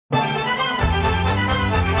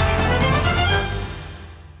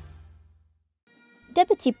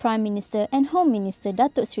Deputy Prime Minister and Home Minister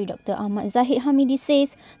Datuk Seri Dr. Ahmad Zahid Hamidi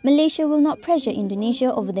says Malaysia will not pressure Indonesia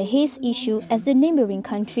over the haze issue as the neighbouring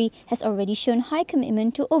country has already shown high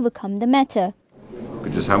commitment to overcome the matter.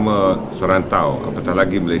 Kerjasama serantau, apatah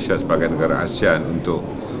lagi Malaysia sebagai negara ASEAN untuk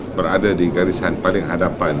berada di garisan paling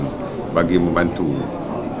hadapan bagi membantu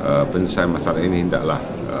penyelesaian masalah ini hendaklah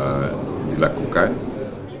dilakukan.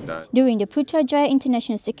 During the Putrajaya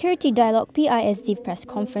International Security Dialogue PISD press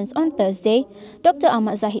conference on Thursday, Dr.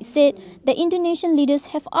 Ahmad Zahid said that Indonesian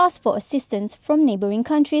leaders have asked for assistance from neighbouring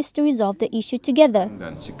countries to resolve the issue together.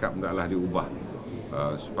 Dan sikap hendaklah diubah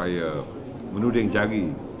supaya menuding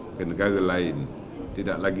jari ke negara lain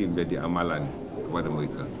tidak lagi menjadi amalan kepada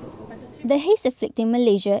mereka. The haze afflicting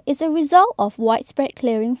Malaysia is a result of widespread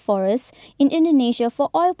clearing forests in Indonesia for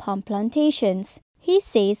oil palm plantations. He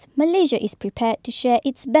says Malaysia is prepared to share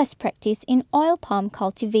its best practice in oil palm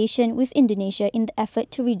cultivation with Indonesia in the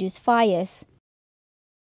effort to reduce fires.